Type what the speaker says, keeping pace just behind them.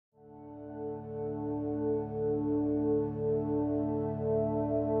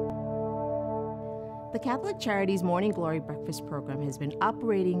The Catholic Charities Morning Glory Breakfast Program has been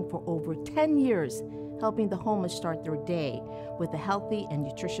operating for over 10 years, helping the homeless start their day with a healthy and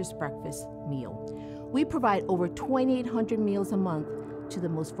nutritious breakfast meal. We provide over 2,800 meals a month to the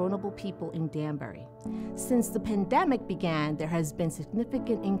most vulnerable people in Danbury. Since the pandemic began, there has been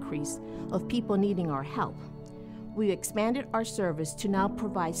significant increase of people needing our help. We expanded our service to now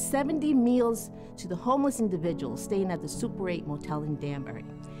provide 70 meals to the homeless individuals staying at the Super 8 Motel in Danbury.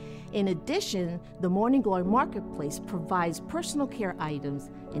 In addition, the Morning Glory Marketplace provides personal care items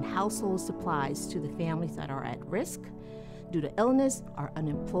and household supplies to the families that are at risk due to illness, are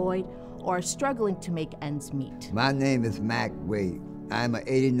unemployed, or are struggling to make ends meet. My name is Mac Wade. I'm an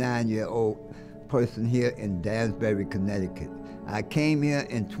 89-year-old person here in Danbury, Connecticut. I came here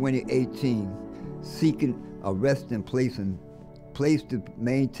in 2018 seeking a resting place and place to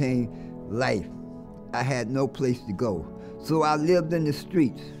maintain life. I had no place to go, so I lived in the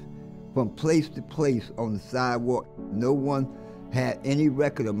streets. From place to place on the sidewalk, no one had any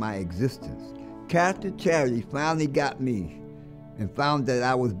record of my existence. Catholic Charities finally got me and found that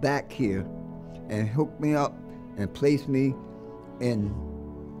I was back here and hooked me up and placed me in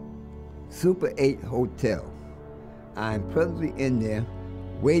Super 8 Hotel. I'm presently in there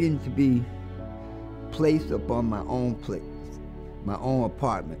waiting to be placed upon my own place, my own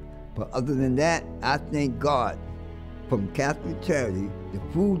apartment. But other than that, I thank God from Catholic Charity, the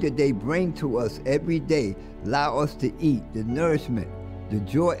food that they bring to us every day, allow us to eat, the nourishment, the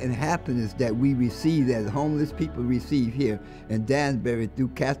joy and happiness that we receive as homeless people receive here in Danbury through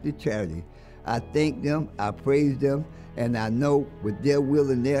Catholic Charity. I thank them, I praise them, and I know with their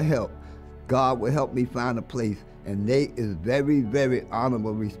will and their help, God will help me find a place, and they is very, very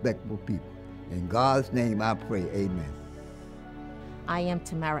honorable, respectable people. In God's name I pray, amen. I am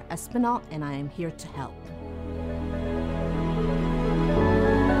Tamara Espinal, and I am here to help.